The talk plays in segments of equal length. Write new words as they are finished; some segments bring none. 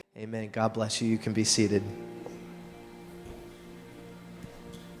Amen. God bless you. You can be seated.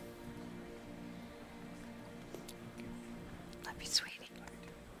 Love you, sweetie.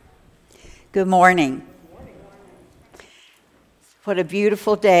 Good morning. What a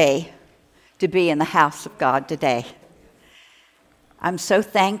beautiful day to be in the house of God today. I'm so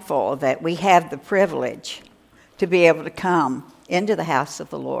thankful that we have the privilege to be able to come into the house of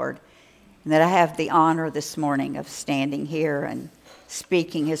the Lord, and that I have the honor this morning of standing here and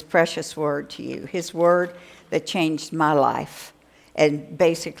speaking His precious word to you, His word that changed my life and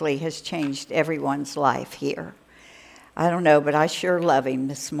basically has changed everyone's life here. I don't know, but I sure love Him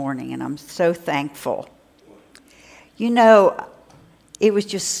this morning, and I'm so thankful. You know, it was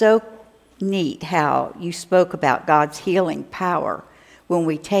just so neat how you spoke about God's healing power when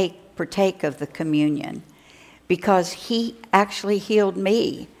we partake of the communion, because He actually healed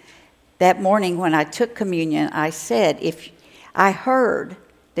me. That morning when I took communion, I said, if I heard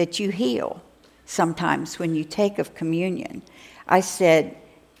that you heal sometimes when you take of communion, I said,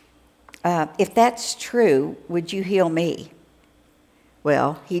 if that's true, would you heal me?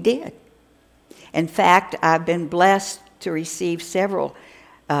 Well, He did. In fact, I've been blessed to receive several,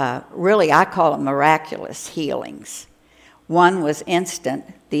 really I call them miraculous healings. One was instant,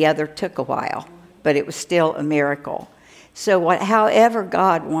 the other took a while, but it was still a miracle. So however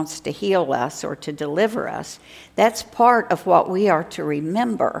God wants to heal us or to deliver us, that's part of what we are to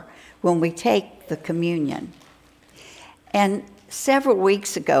remember when we take the communion. And several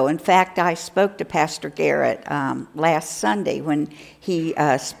weeks ago, in fact, I spoke to Pastor Garrett last Sunday when he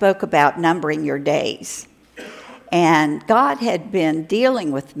spoke about numbering your days. And God had been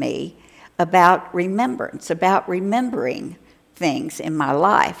dealing with me about remembrance, about remembering things in my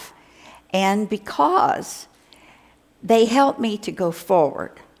life. And because they help me to go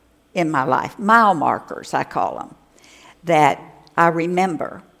forward in my life, mile markers, I call them, that I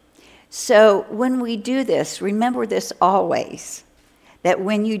remember. So when we do this, remember this always, that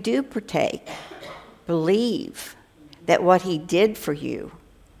when you do partake, believe that what He did for you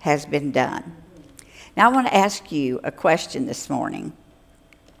has been done. Now I want to ask you a question this morning.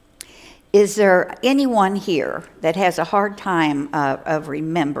 Is there anyone here that has a hard time of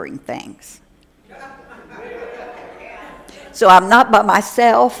remembering things? So I'm not by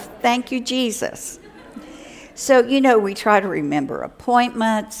myself. Thank you, Jesus. So, we try to remember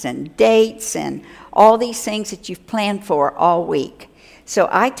appointments and dates and all these things that you've planned for all week. So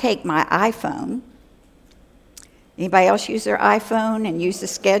I take my iPhone. Anybody else use their iPhone and use the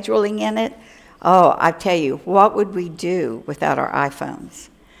scheduling in it? Oh, I tell you, what would we do without our iPhones?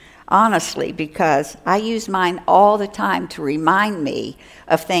 Honestly, because I use mine all the time to remind me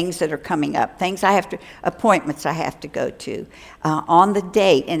of things that are coming up, appointments I have to go to, on the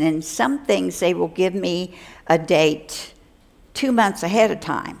date. And in some things, they will give me a date 2 months ahead of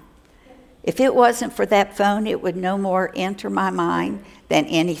time. If it wasn't for that phone, it would no more enter my mind than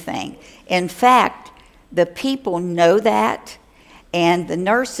anything. In fact, the people know that, and the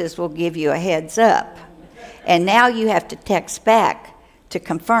nurses will give you a heads up. And now you have to text back to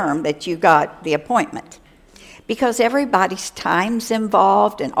confirm that you got the appointment. Because everybody's time's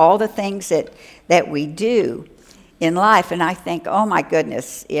involved and all the things that we do in life. And I think, oh my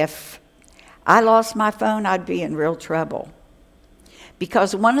goodness, if I lost my phone, I'd be in real trouble.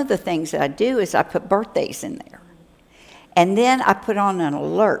 Because one of the things that I do is I put birthdays in there. And then I put on an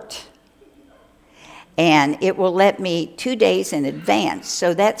alert. And it will let me 2 days in advance.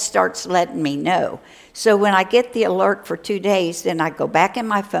 So that starts letting me know. So when I get the alert for 2 days, then I go back in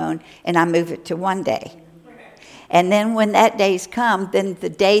my phone and I move it to 1 day. And then when that day's come, then the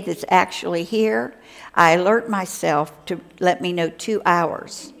day that's actually here, I alert myself to let me know 2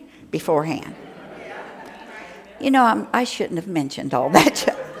 hours beforehand. I shouldn't have mentioned all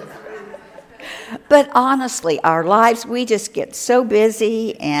that. But honestly, our lives, we just get so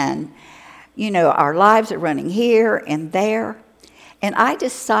busy and, our lives are running here and there. And I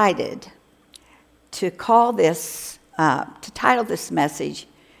decided to title this message,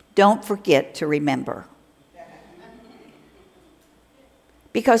 Don't Forget to Remember.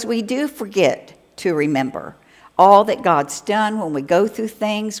 Because we do forget to remember all that God's done. When we go through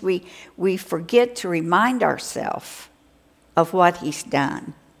things, we forget to remind ourselves of what He's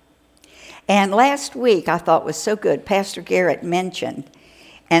done. And last week, I thought was so good, Pastor Garrett mentioned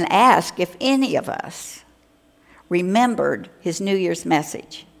and asked if any of us remembered his New Year's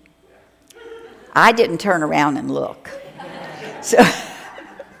message. I didn't turn around and look. So,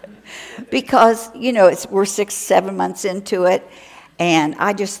 because, we're 6-7 months into it, and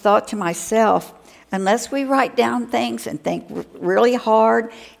I just thought to myself, unless we write down things and think really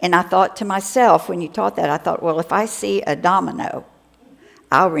hard, and I thought to myself, when you taught that, I thought, well, if I see a domino,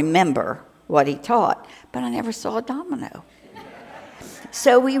 I'll remember what he taught, but I never saw a domino.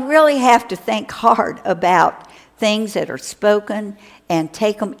 So we really have to think hard about things that are spoken and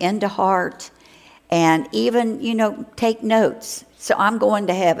take them into heart and even, take notes. So I'm going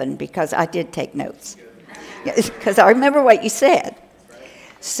to heaven because I did take notes because I remember what you said.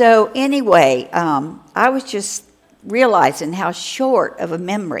 So anyway, I was just realizing how short of a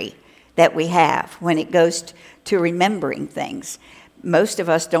memory that we have when it goes to remembering things. Most of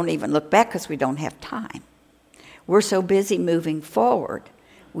us don't even look back because we don't have time. We're so busy moving forward,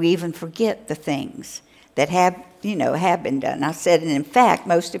 we even forget the things that have been done. I said, and in fact,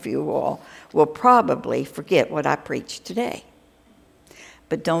 most of you will probably forget what I preached today.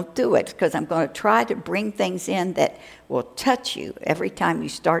 But don't do it, because I'm going to try to bring things in that will touch you every time you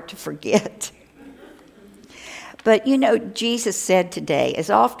start to forget. But Jesus said today, as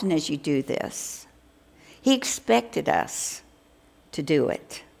often as you do this, he expected us to do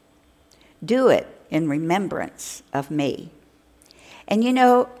it. Do it in remembrance of me. And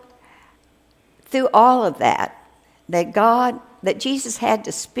through all of that Jesus had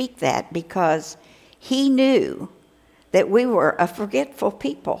to speak that because he knew that we were a forgetful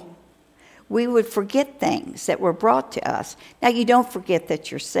people. We would forget things that were brought to us. Now, you don't forget that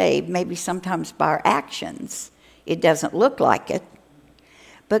you're saved. Maybe sometimes by our actions, it doesn't look like it.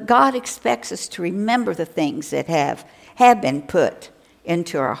 But God expects us to remember the things that have been put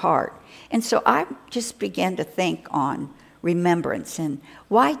into our heart. And so I just began to think on remembrance and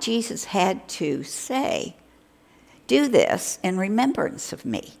why Jesus had to say, do this in remembrance of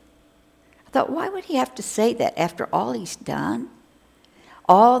me. I thought, why would he have to say that after all he's done?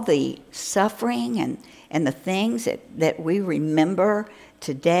 All the suffering and the things that we remember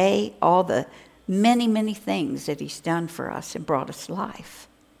today, all the many, many things that he's done for us and brought us life.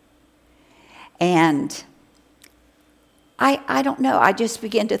 And I don't know, I just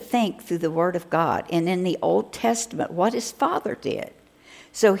began to think through the Word of God and in the Old Testament what his Father did.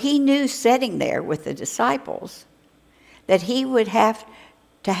 So he knew sitting there with the disciples that he would have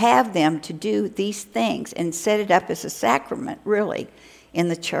to have them to do these things and set it up as a sacrament, really, in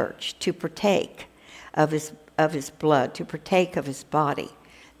the church, to partake of his blood, to partake of his body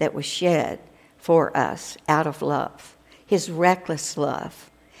that was shed for us out of love, his reckless love,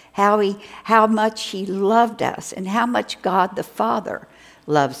 how much he loved us and how much God the Father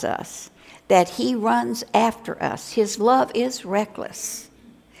loves us, that he runs after us. His love is reckless.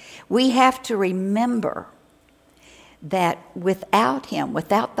 We have to remember that without him,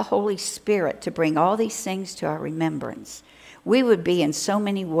 without the Holy Spirit to bring all these things to our remembrance, we would be in so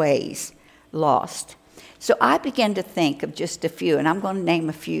many ways lost. So I began to think of just a few, and I'm going to name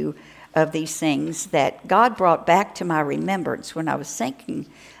a few of these things that God brought back to my remembrance when I was thinking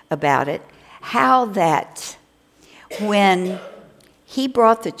about it, how that when he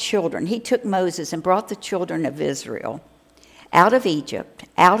brought the children, he took Moses and brought the children of Israel out of Egypt,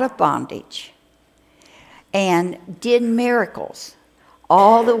 out of bondage, and did miracles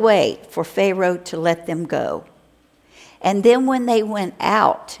all the way for Pharaoh to let them go. And then when they went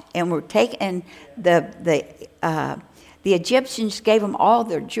out and were taken, the Egyptians gave them all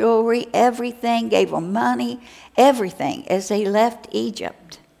their jewelry, everything, gave them money, everything, as they left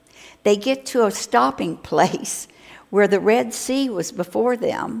Egypt. They get to a stopping place where the Red Sea was before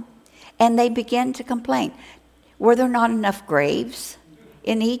them, and they begin to complain. Were there not enough graves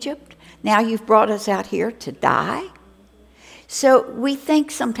in Egypt? Now you've brought us out here to die? So we think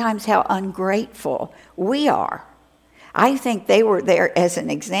sometimes how ungrateful we are. I think they were there as an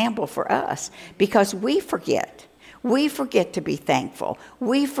example for us because we forget. We forget to be thankful.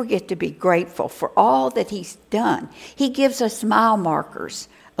 We forget to be grateful for all that he's done. He gives us mile markers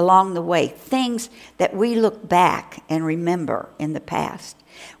along the way, things that we look back and remember in the past,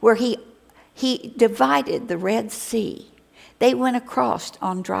 where he divided the Red Sea. They went across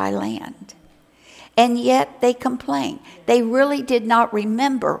on dry land. And yet they complained. They really did not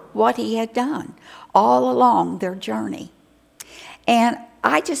remember what he had done all along their journey. And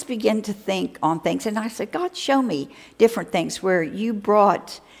I just began to think on things, and I said, God, show me different things where you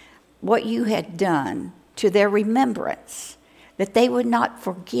brought what you had done to their remembrance, that they would not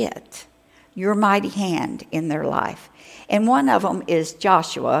forget your mighty hand in their life. And one of them is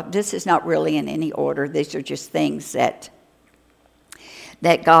Joshua. This is not really in any order. These are just things that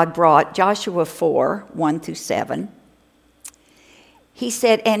God brought. Joshua 4, 1-7. He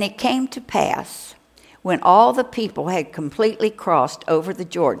said, and it came to pass when all the people had completely crossed over the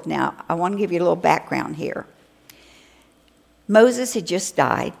Jordan. Now, I want to give you a little background here. Moses had just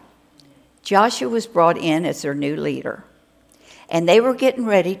died. Joshua was brought in as their new leader. And they were getting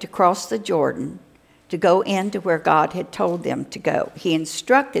ready to cross the Jordan to go into where God had told them to go. He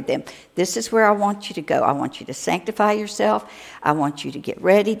instructed them, this is where I want you to go. I want you to sanctify yourself. I want you to get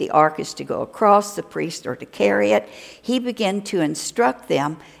ready. The ark is to go across. The priests are to carry it. He began to instruct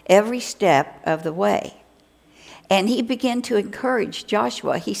them every step of the way. And he began to encourage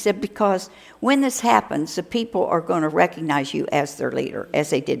Joshua. He said, because when this happens, the people are going to recognize you as their leader,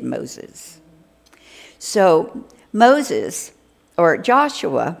 as they did Moses. So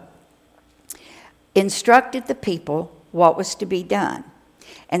Joshua instructed the people what was to be done.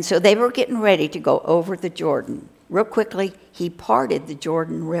 And so they were getting ready to go over the Jordan. Real quickly, he parted the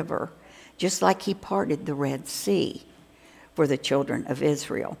Jordan River, just like he parted the Red Sea for the children of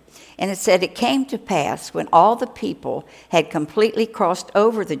Israel. And it said, it came to pass when all the people had completely crossed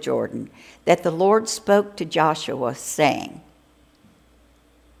over the Jordan, that the Lord spoke to Joshua, saying,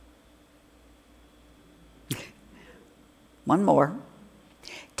 one more.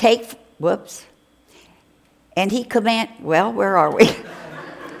 And he where are we?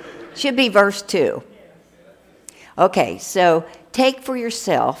 Should be verse 2. Okay, so take for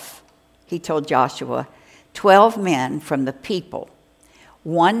yourself, he told Joshua, 12 men from the people,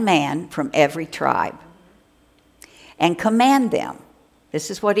 1 man from every tribe, and command them. This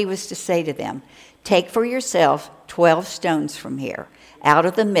is what he was to say to them. Take for yourself 12 stones from here, out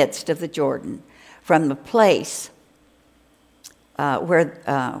of the midst of the Jordan, from the place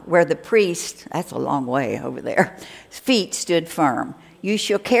where the priest, that's a long way over there, feet stood firm. You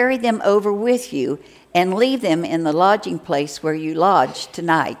shall carry them over with you and leave them in the lodging place where you lodge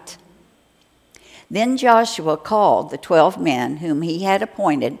tonight. Then Joshua called the 12 men whom he had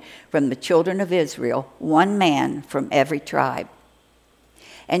appointed from the children of Israel, 1 man from every tribe.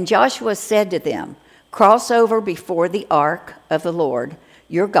 And Joshua said to them, cross over before the ark of the Lord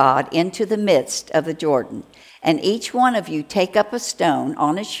your God into the midst of the Jordan, and each one of you take up a stone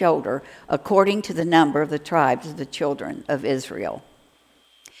on his shoulder according to the number of the tribes of the children of Israel,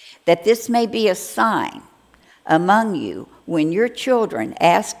 that this may be a sign among you when your children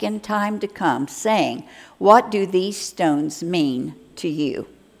ask in time to come, saying, what do these stones mean to you?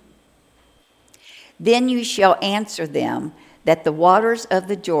 Then you shall answer them that the waters of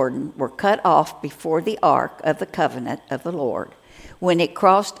the Jordan were cut off before the ark of the covenant of the Lord. When it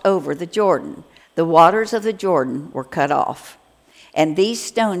crossed over the Jordan, the waters of the Jordan were cut off. And these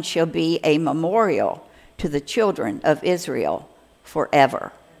stones shall be a memorial to the children of Israel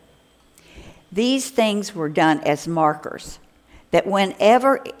forever. These things were done as markers, that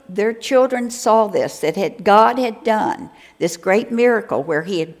whenever their children saw this, that God had done this great miracle where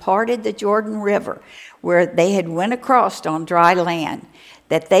he had parted the Jordan River, where they had went across on dry land,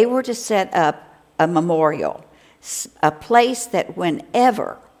 that they were to set up a memorial, a place that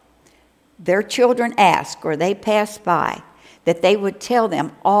whenever their children asked or they passed by, that they would tell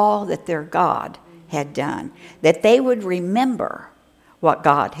them all that their God had done, that they would remember what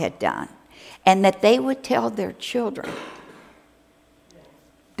God had done, and that they would tell their children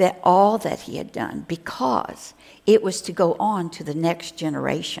that all that he had done, because it was to go on to the next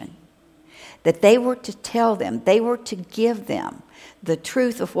generation, that they were to tell them, they were to give them the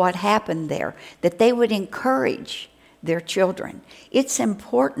truth of what happened there, that they would encourage their children. It's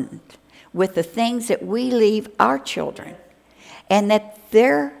important with the things that we leave our children, and that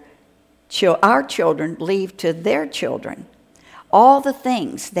our children leave to their children all the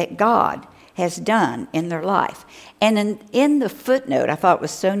things that God has done in their life. And in the footnote, I thought it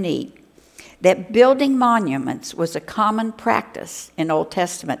was so neat, that building monuments was a common practice in Old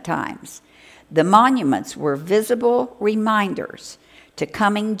Testament times. The monuments were visible reminders to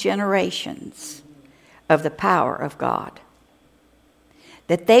coming generations of the power of God,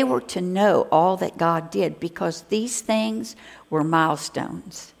 that they were to know all that God did, because these things were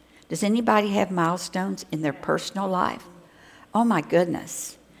milestones. Does anybody have milestones in their personal life? Oh my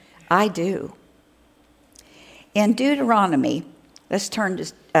goodness, I do. In Deuteronomy, let's turn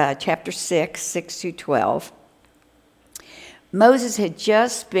to chapter 6 through 12. Moses had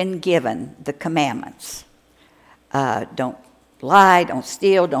just been given the commandments. Don't lie, don't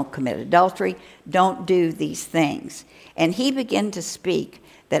steal, don't commit adultery, don't do these things. And he began to speak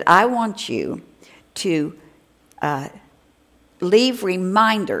that I want you to leave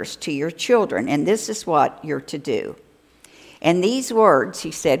reminders to your children, and this is what you're to do. And these words,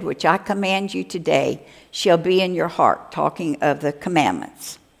 he said, which I command you today, shall be in your heart, talking of the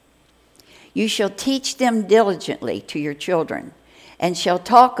commandments. You shall teach them diligently to your children, and shall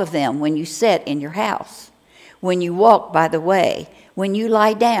talk of them when you sit in your house, when you walk by the way, when you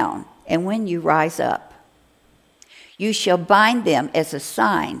lie down, and when you rise up. You shall bind them as a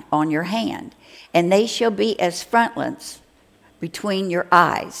sign on your hand, and they shall be as frontlets between your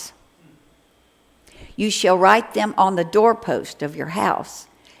eyes. You shall write them on the doorpost of your house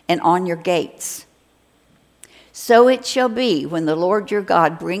and on your gates. So it shall be when the Lord your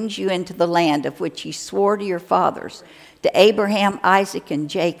God brings you into the land of which he swore to your fathers, to Abraham, Isaac, and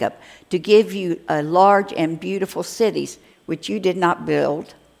Jacob, to give you a large and beautiful cities which you did not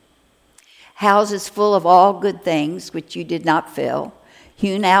build, houses full of all good things which you did not fill,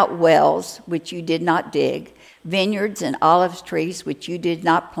 hewn out wells which you did not dig, vineyards and olive trees which you did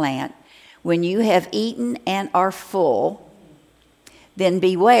not plant. When you have eaten and are full, then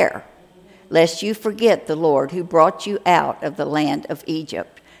beware, lest you forget the Lord who brought you out of the land of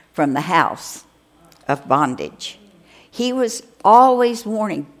Egypt from the house of bondage. He was always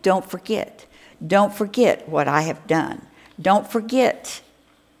warning, don't forget. Don't forget what I have done. Don't forget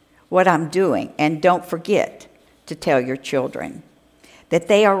what I'm doing. And don't forget to tell your children that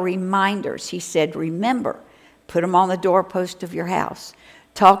they are reminders. He said, remember, put them on the doorpost of your house.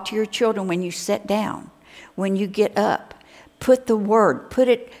 Talk to your children when you sit down, when you get up. Put the word,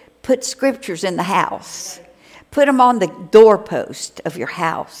 put scriptures in the house. Put them on the doorpost of your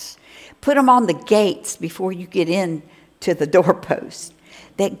house. Put them on the gates before you get in to the doorpost.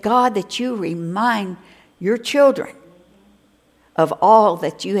 That you remind your children of all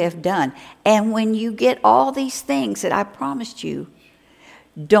that you have done. And when you get all these things that I promised you,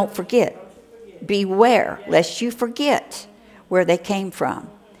 don't forget. Beware lest you forget where they came from.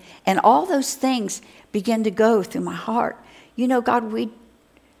 And all those things begin to go through my heart. You know, God,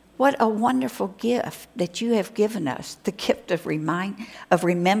 what a wonderful gift that you have given us, the gift of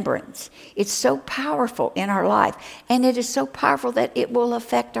remembrance. It's so powerful in our life, and it is so powerful that it will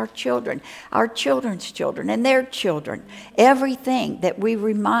affect our children, our children's children, and their children. Everything that we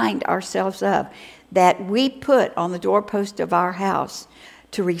remind ourselves of, that we put on the doorpost of our house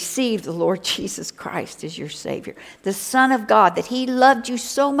to receive the Lord Jesus Christ as your Savior, the Son of God, that he loved you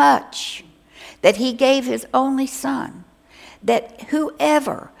so much that he gave his only Son, that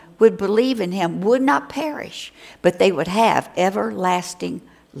whoever would believe in him would not perish, but they would have everlasting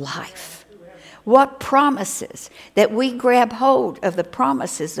life. What promises, that we grab hold of the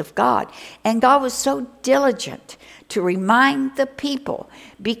promises of God. And God was so diligent to remind the people,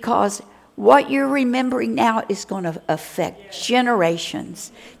 because what you're remembering now is going to affect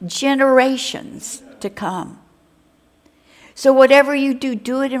generations to come. So whatever you do,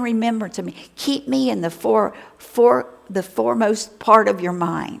 do it in remembrance of me. Keep me in the foremost part of your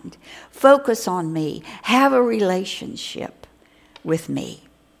mind. Focus on me. Have a relationship with me.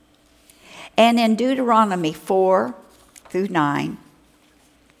 And in Deuteronomy 4-9,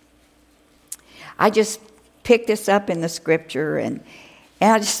 I just picked this up in the scripture, and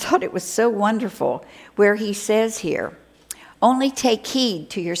I just thought it was so wonderful, where he says here, only take heed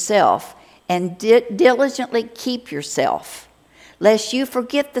to yourself and diligently keep yourself, lest you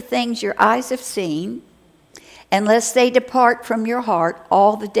forget the things your eyes have seen, and lest they depart from your heart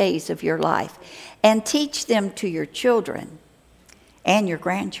all the days of your life. And teach them to your children and your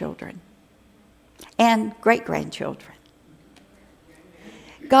grandchildren and great-grandchildren.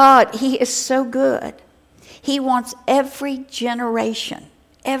 God, he is so good. He wants every generation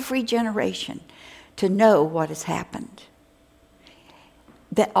to know what has happened.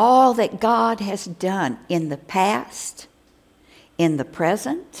 That all that God has done in the past, in the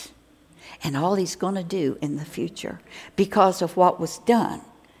present, and all he's going to do in the future because of what was done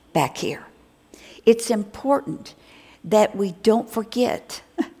back here. It's important that we don't forget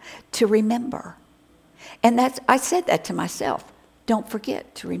to remember. And I said that to myself. Don't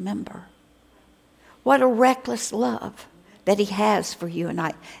forget to remember. What a reckless love that he has for you and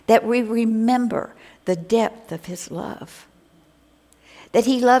I. That we remember the depth of his love. That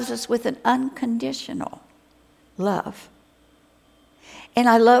he loves us with an unconditional love. And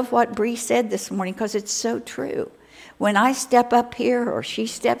I love what Bree said this morning, because it's so true. When I step up here or she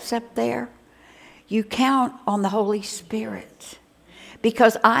steps up there, you count on the Holy Spirit.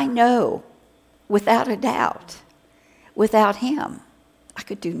 Because I know, without a doubt, without him, I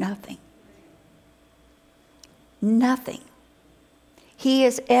could do nothing. Nothing. He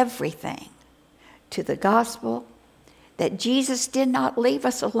is everything to the gospel, that Jesus did not leave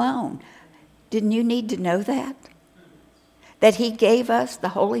us alone. Didn't you need to know that? That he gave us the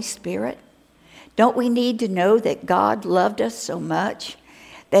Holy Spirit? Don't we need to know that God loved us so much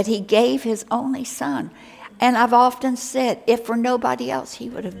that he gave his only Son? And I've often said, if for nobody else, he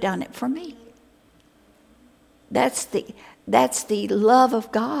would have done it for me. That's the love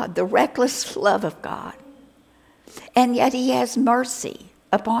of God, the reckless love of God. And yet he has mercy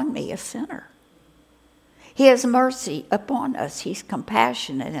upon me, a sinner. He has mercy upon us. He's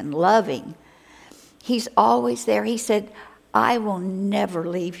compassionate and loving. He's always there. He said, I will never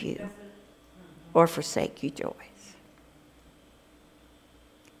leave you. or forsake you, Joyce.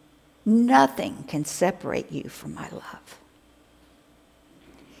 Nothing can separate you from my love.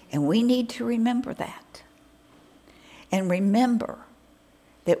 And we need to remember that. And remember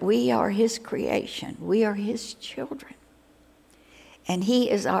that we are his creation. We are his children. And he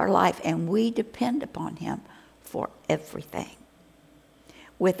is our life, and we depend upon him for everything.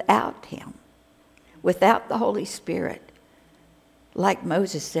 Without him, without the Holy Spirit, like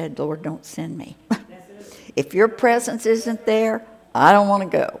Moses said, Lord, don't send me. If your presence isn't there, I don't want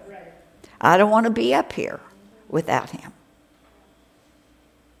to go. I don't want to be up here without him.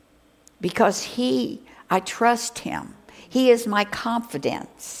 Because I trust him. He is my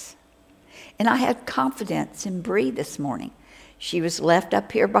confidence. And I had confidence in Bree this morning. She was left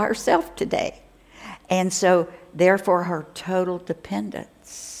up here by herself today. And so, therefore, her total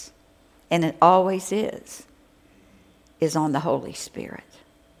dependence, and it always is on the Holy Spirit.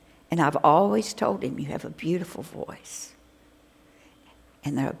 And I've always told him, you have a beautiful voice.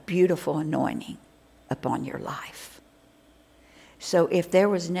 And a beautiful anointing upon your life. So if there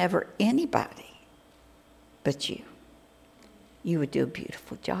was never anybody but you would do a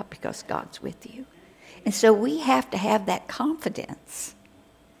beautiful job because God's with you. And so we have to have that confidence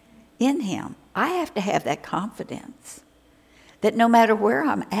in him. I have to have that confidence that no matter where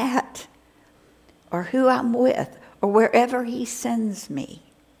I'm at or who I'm with or wherever he sends me,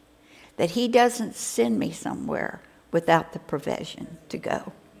 that he doesn't send me somewhere without the provision to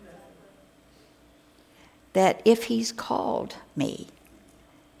go. That if he's called me,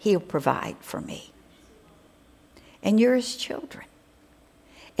 he'll provide for me. And you're his children.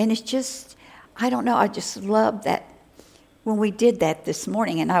 And it's just, I don't know, I just love that when we did that this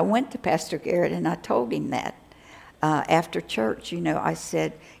morning. And I went to Pastor Garrett and I told him that after church. I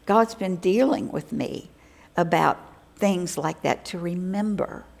said, God's been dealing with me about things like that to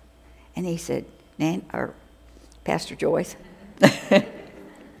remember. And he said, Pastor Joyce,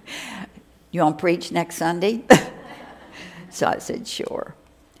 you want to preach next Sunday? So I said, sure.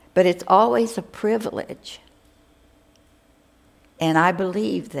 But it's always a privilege. And I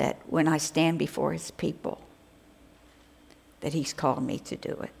believe that when I stand before his people, that he's called me to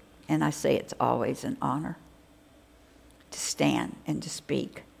do it. And I say it's always an honor to stand and to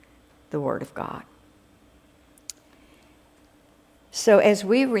speak the word of God. So as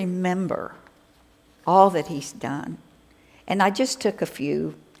we remember all that he's done, and I just took a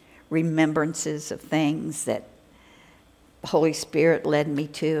few remembrances of things that the Holy Spirit led me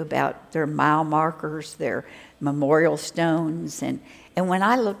to about their mile markers, their memorial stones. And when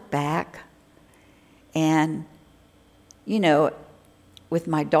I look back and, with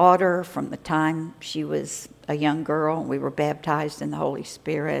my daughter from the time she was a young girl and we were baptized in the Holy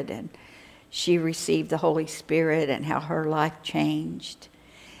Spirit and she received the Holy Spirit and how her life changed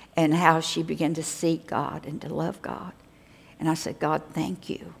and how she began to seek God and to love God. And I said, God, thank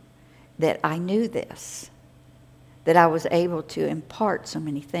you that I knew this, that I was able to impart so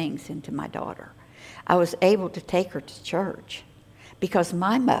many things into my daughter. I was able to take her to church because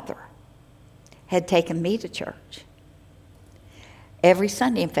my mother had taken me to church. Every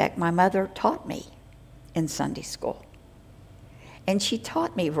Sunday, in fact, my mother taught me in Sunday school. And she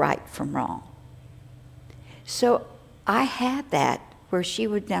taught me right from wrong. So I had that where she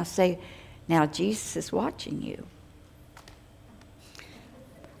would now say, now Jesus is watching you.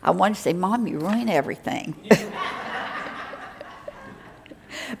 I wanted to say, Mom, you ruin everything.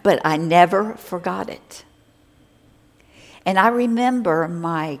 But I never forgot it. And I remember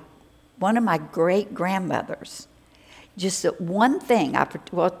one of my great-grandmothers, just one thing,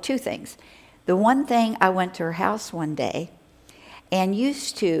 two things. The one thing, I went to her house one day and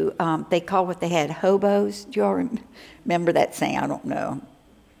used to, they called what they had hobos. Do you all remember that saying? I don't know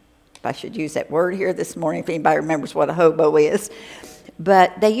if I should use that word here this morning, if anybody remembers what a hobo is.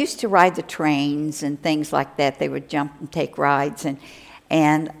 But they used to ride the trains and things like that. They would jump and take rides.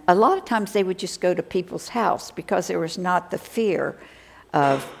 And a lot of times they would just go to people's house because there was not the fear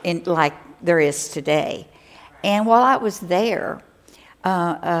like there is today. And while I was there,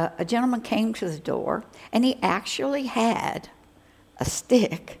 a gentleman came to the door, and he actually had a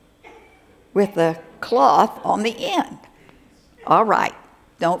stick with a cloth on the end. All right,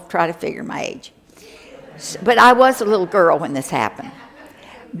 don't try to figure my age. But I was a little girl when this happened.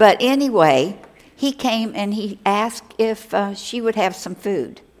 But anyway, he came and he asked if she would have some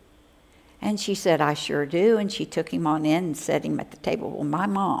food. And she said, I sure do. And she took him on in and set him at the table. Well, my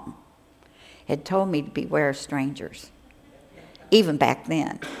mom had told me to beware of strangers, even back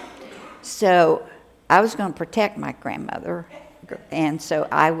then. So I was going to protect my grandmother, and so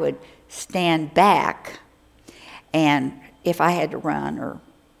I would stand back, and if I had to run or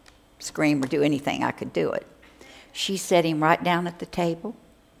scream or do anything, I could do it. She set him right down at the table.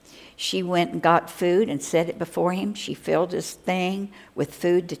 She went and got food and set it before him. She filled his thing with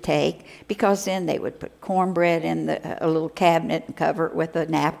food to take, because then they would put cornbread in a little cabinet and cover it with a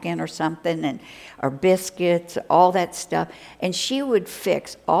napkin or something, or biscuits, all that stuff. And she would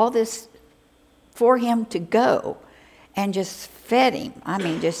fix all this for him to go and just fed him. I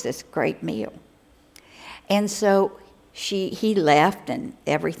mean, just this great meal. And so he left and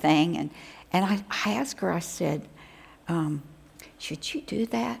everything. And I asked her, I said, should you do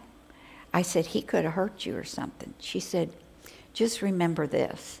that? I said, he could have hurt you or something. She said, just remember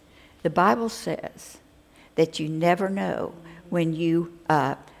this. The Bible says that you never know when you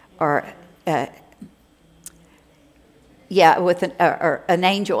are, with an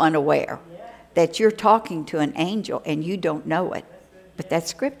angel unaware, that you're talking to an angel and you don't know it. But that's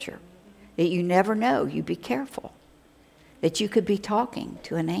Scripture, that you never know. You be careful that you could be talking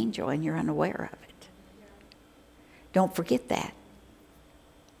to an angel and you're unaware of it. Don't forget that.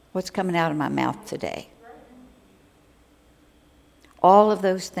 What's coming out of my mouth today? All of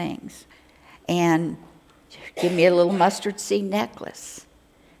those things. And give me a little mustard seed necklace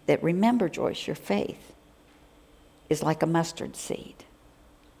that, remember, Joyce, your faith is like a mustard seed.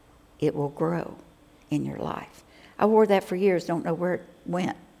 It will grow in your life. I wore that for years, don't know where it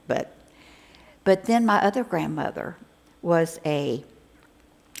went. But then my other grandmother was a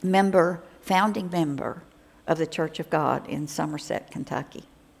founding member of the Church of God in Somerset, Kentucky.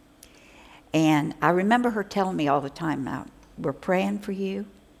 And I remember her telling me all the time, now, we're praying for you,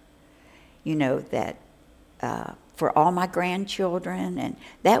 that for all my grandchildren. And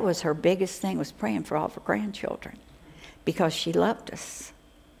that was her biggest thing, was praying for all of her grandchildren, because she loved us.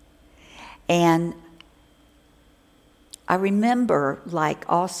 And I remember,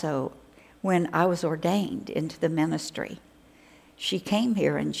 also, when I was ordained into the ministry, she came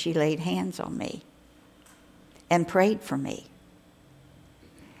here and she laid hands on me and prayed for me.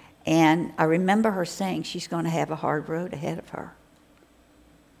 And I remember her saying she's going to have a hard road ahead of her,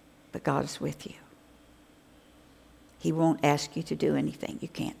 but God is with you. He won't ask you to do anything you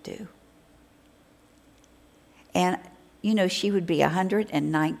can't do. And, she would be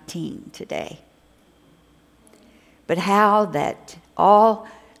 119 today. But how that all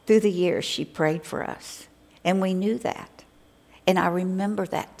through the years she prayed for us. And we knew that. And I remember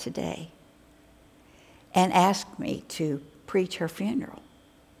that today. And asked me to preach her funeral.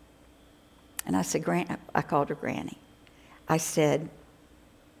 And I said, I called her Granny. I said,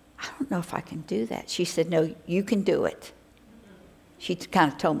 I don't know if I can do that. She said, no, you can do it. She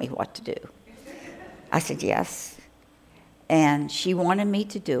kind of told me what to do. I said, yes. And she wanted me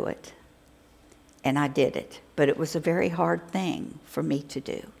to do it. And I did it. But it was a very hard thing for me to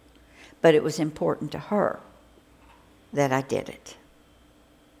do. But it was important to her that I did it.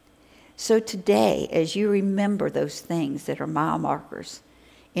 So today, as you remember those things that are mile markers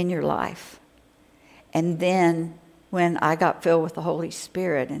in your life, and then when I got filled with the Holy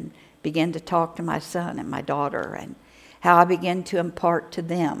Spirit and began to talk to my son and my daughter, and how I began to impart to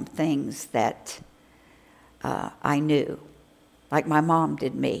them things that I knew, like my mom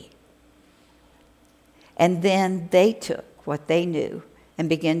did me. And then they took what they knew and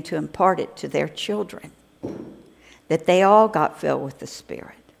began to impart it to their children, that they all got filled with the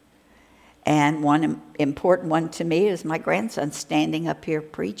Spirit. And one important one to me is my grandson standing up here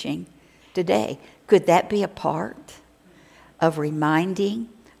preaching today. Could that be a part of reminding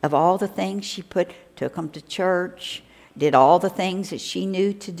of all the things she took them to church, did all the things that she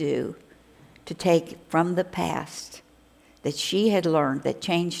knew to do, to take from the past that she had learned that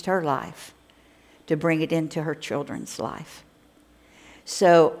changed her life, to bring it into her children's life.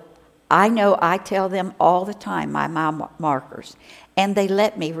 So I know I tell them all the time my mile markers, and they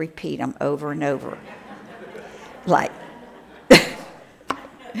let me repeat them over and over.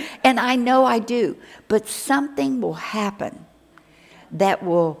 And I know I do, but something will happen that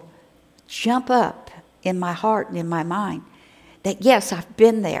will jump up in my heart and in my mind that, yes, I've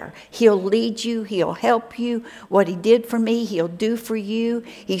been there. He'll lead you. He'll help you. What he did for me, he'll do for you.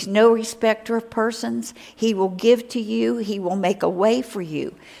 He's no respecter of persons. He will give to you. He will make a way for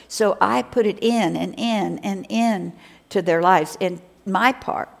you. So I put it in and in and in to their lives in my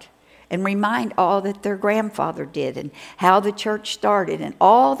part, and remind all that their grandfather did and how the church started and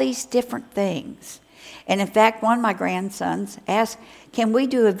all these different things. And in fact, one of my grandsons asked, can we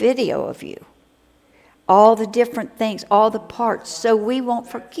do a video of you? All the different things, all the parts, so we won't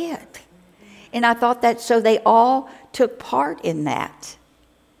forget. And I thought that, so they all took part in that.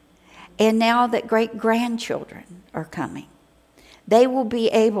 And now that great-grandchildren are coming, they will be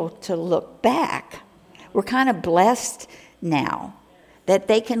able to look back. We're kind of blessed now that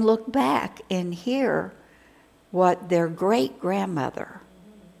they can look back and hear what their great-grandmother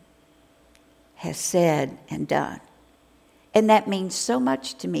has said and done. And that means so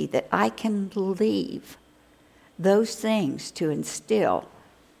much to me that I can leave those things to instill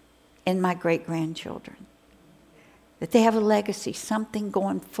in my great-grandchildren. That they have a legacy, something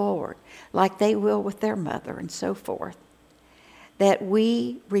going forward, like they will with their mother and so forth. That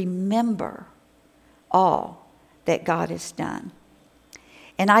we remember all that God has done.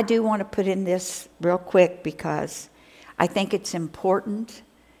 And I do want to put in this real quick because I think it's important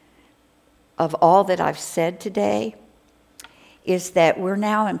of all that I've said today is that we're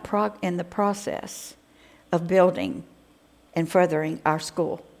now in the process of building and furthering our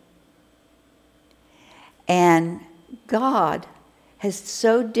school. And God has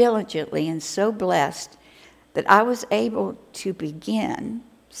so diligently and so blessed that I was able to begin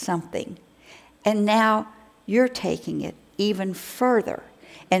something. And now you're taking it even further.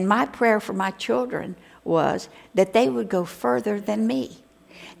 And my prayer for my children was that they would go further than me.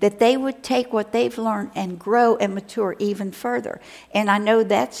 That they would take what they've learned and grow and mature even further. And I know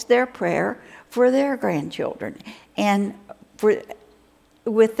that's their prayer for their grandchildren. And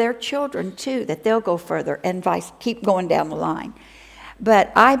with their children too, that they'll go further and keep going down the line.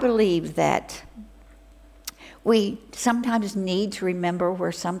 But I believe that we sometimes need to remember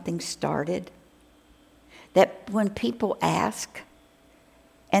where something started. That when people ask,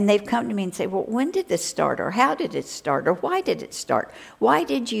 and they've come to me and say, well, when did this start? Or how did it start? Or why did it start? Why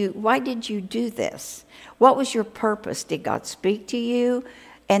did you do this? What was your purpose? Did God speak to you?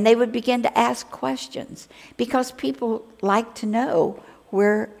 And they would begin to ask questions because people like to know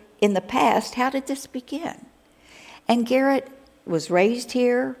where in the past, how did this begin? And Garrett was raised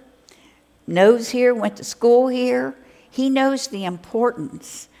here, knows here, went to school here. He knows the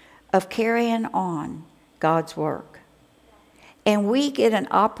importance of carrying on God's work. And we get an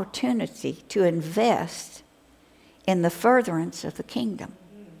opportunity to invest in the furtherance of the kingdom,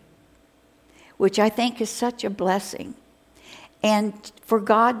 which I think is such a blessing. And for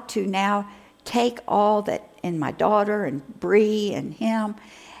God to now take all that in my daughter and Bree and him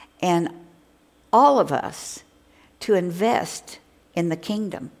and all of us to invest in the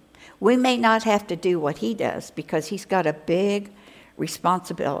kingdom. We may not have to do what he does because he's got a big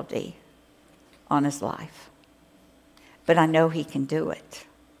responsibility on his life. But I know he can do it.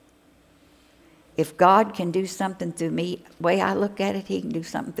 If God can do something through me, the way I look at it, he can do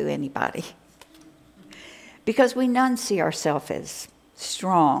something through anybody. Because we none see ourselves as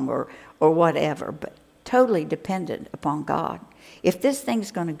strong or whatever, but totally dependent upon God. If this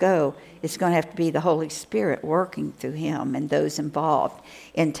thing's going to go, it's going to have to be the Holy Spirit working through him and those involved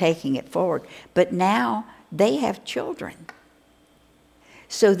in taking it forward. But now they have children.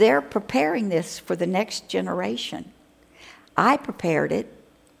 So they're preparing this for the next generation. I prepared it,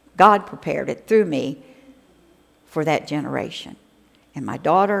 God prepared it through me for that generation. And my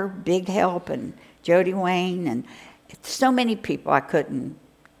daughter, big help, and Jody Wayne, and so many people, I couldn't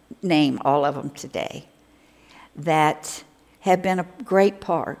name all of them today, that have been a great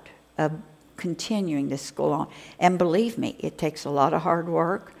part of continuing this school on. And believe me, it takes a lot of hard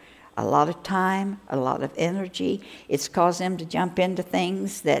work, a lot of time, a lot of energy. It's caused them to jump into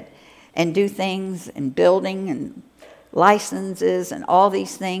things and do things and building and licenses and all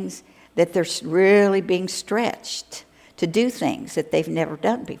these things that they're really being stretched to do things that they've never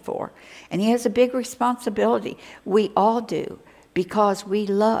done before. And he has a big responsibility. We all do, because we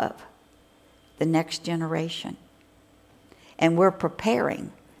love the next generation. And we're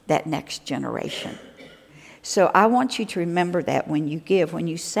preparing that next generation. So I want you to remember that when you give, when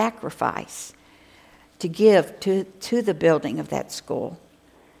you sacrifice to give to the building of that school,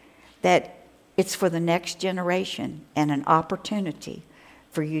 that it's for the next generation and an opportunity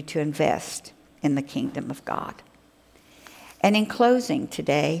for you to invest in the kingdom of God. And in closing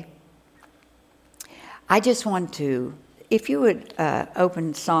today, I just want to, if you would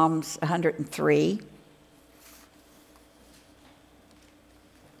open Psalms 103,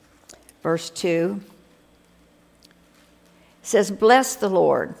 verse 2, it says, "Bless the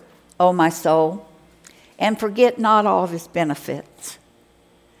Lord, O my soul, and forget not all of his benefits.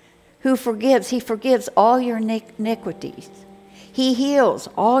 He forgives all your iniquities. He heals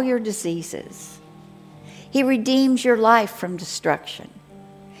all your diseases. He redeems your life from destruction.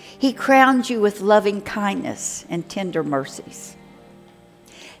 He crowns you with loving kindness and tender mercies.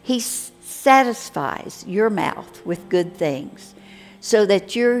 He satisfies your mouth with good things, so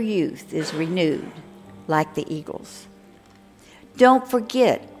that your youth is renewed like the eagles." Don't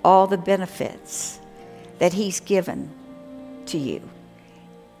forget all the benefits that he's given to you.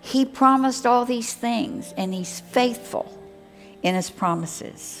 He promised all these things, and he's faithful in his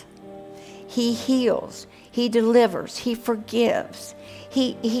promises. He heals. He delivers. He forgives.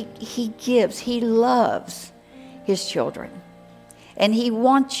 He gives. He loves his children. And he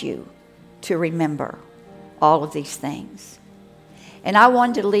wants you to remember all of these things. And I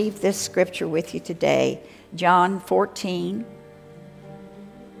wanted to leave this scripture with you today. John 14,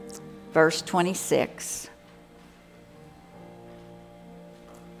 verse 26.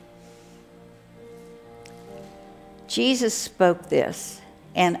 Jesus spoke this,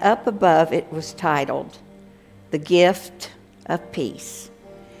 and up above it was titled, "The Gift of Peace."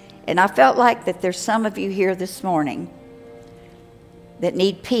 And I felt like that there's some of you here this morning that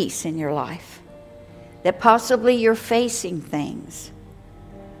need peace in your life, that possibly you're facing things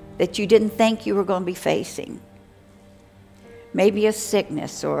that you didn't think you were going to be facing. Maybe a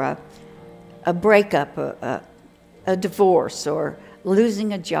sickness or a breakup, a divorce, or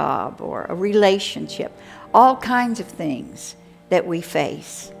losing a job, or a relationship, all kinds of things that we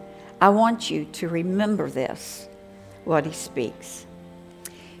face. I want you to remember this, what he speaks.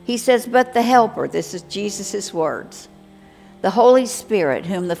 He says, "But the Helper," this is Jesus' words, "the Holy Spirit,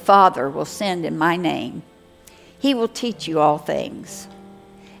 whom the Father will send in my name, he will teach you all things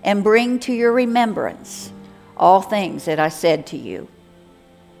and bring to your remembrance all things that I said to you.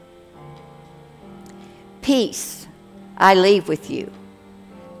 Peace I leave with you.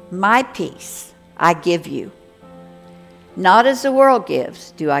 My peace I give you. Not as the world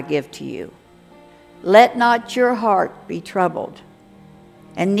gives do I give to you. Let not your heart be troubled,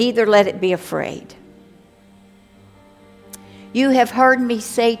 and neither let it be afraid. You have heard me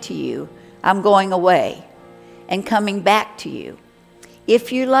say to you, I'm going away and coming back to you.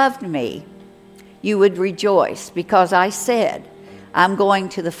 If you loved me, you would rejoice, because I said, I'm going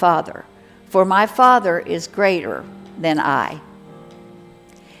to the Father, for my Father is greater than I.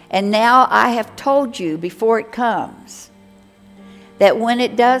 And now I have told you before it comes, that when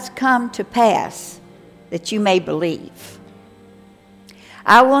it does come to pass, that you may believe.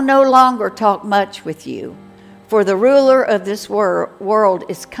 I will no longer talk much with you, for the ruler of this world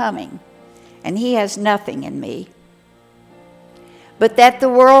is coming, and he has nothing in me. But that the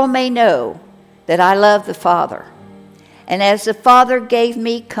world may know that I love the Father, and as the Father gave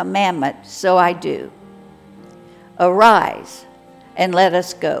me commandment, so I do. Arise, and let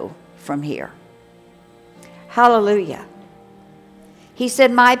us go from here." Hallelujah. He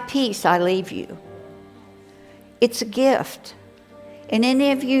said, "My peace I leave you." It's a gift. And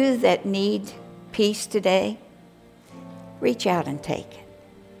any of you that need peace today, reach out and take it.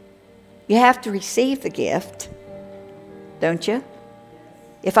 You have to receive the gift, don't you?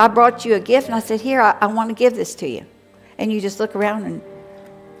 If I brought you a gift and I said, "Here, I want to give this to you," and you just look around and,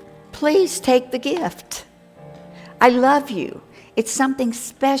 please take the gift. I love you. It's something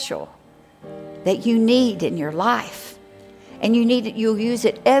special that you need in your life. And you'll use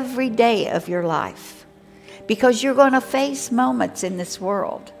it every day of your life. Because you're going to face moments in this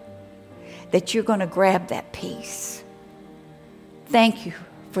world that you're going to grab that peace. Thank you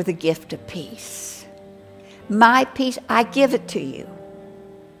for the gift of peace. My peace, I give it to you.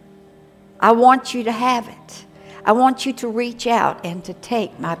 I want you to have it. I want you to reach out and to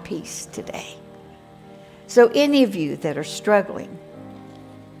take my peace today. So any of you that are struggling,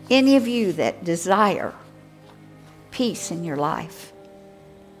 any of you that desire peace in your life,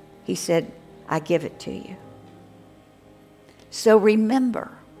 he said, I give it to you. So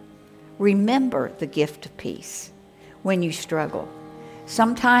remember the gift of peace when you struggle.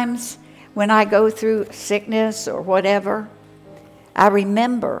 Sometimes when I go through sickness or whatever, I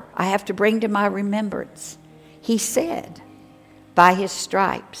remember, I have to bring to my remembrance, he said, by his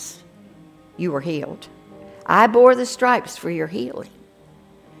stripes you were healed. I bore the stripes for your healing.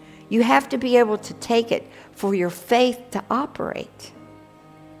 You have to be able to take it for your faith to operate.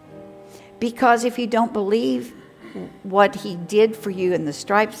 Because if you don't believe what he did for you and the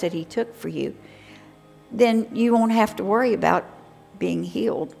stripes that he took for you, then you won't have to worry about being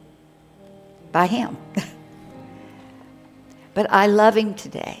healed by him. But I love him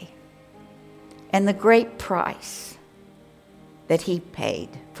today. And the great price that he paid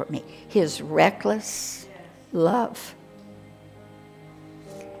for me, his reckless love,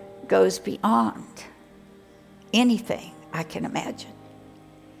 goes beyond anything I can imagine.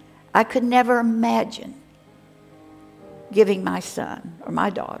 I could never imagine giving my son or my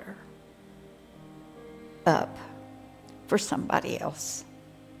daughter up for somebody else.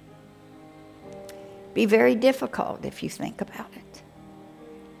 Be very difficult if you think about it.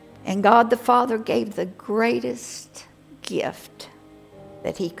 And God the Father gave the greatest gift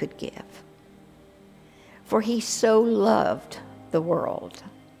that he could give. For he so loved the world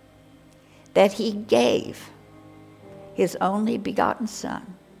that he gave his only begotten Son,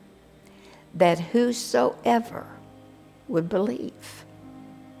 that whosoever would believe,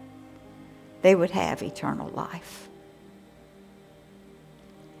 they would have eternal life.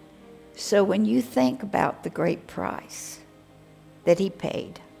 So when you think about the great price that he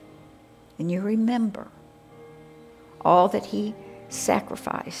paid, and you remember all that he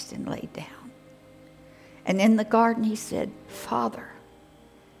sacrificed and laid down. And in the garden he said, Father,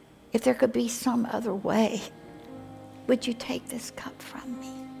 if there could be some other way, would you take this cup from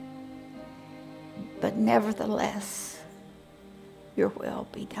me? But nevertheless, your will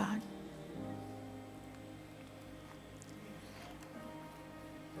be done.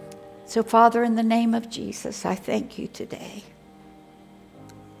 So, Father, in the name of Jesus, I thank you today,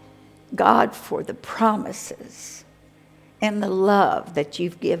 God, for the promises and the love that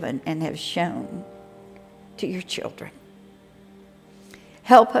you've given and have shown to your children.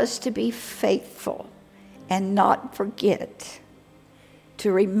 Help us to be faithful and not forget to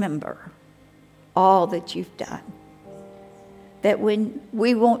remember all that you've done. That when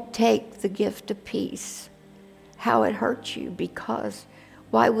we won't take the gift of peace, how it hurts you, because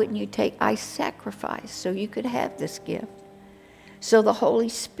why wouldn't you take, I sacrificed so you could have this gift, so the Holy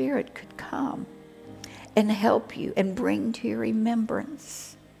Spirit could come and help you and bring to your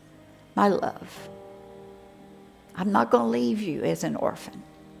remembrance my love. I'm not going to leave you as an orphan.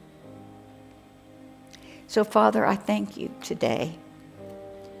 So, Father, I thank you today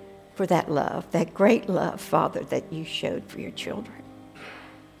for that love, that great love, Father, that you showed for your children.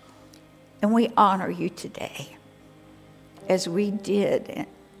 And we honor you today as we did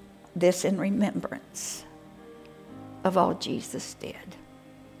this in remembrance of all Jesus did.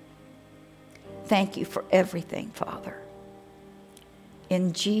 Thank you for everything, Father.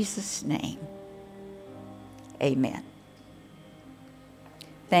 In Jesus' name, amen.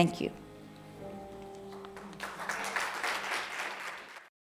 Thank you.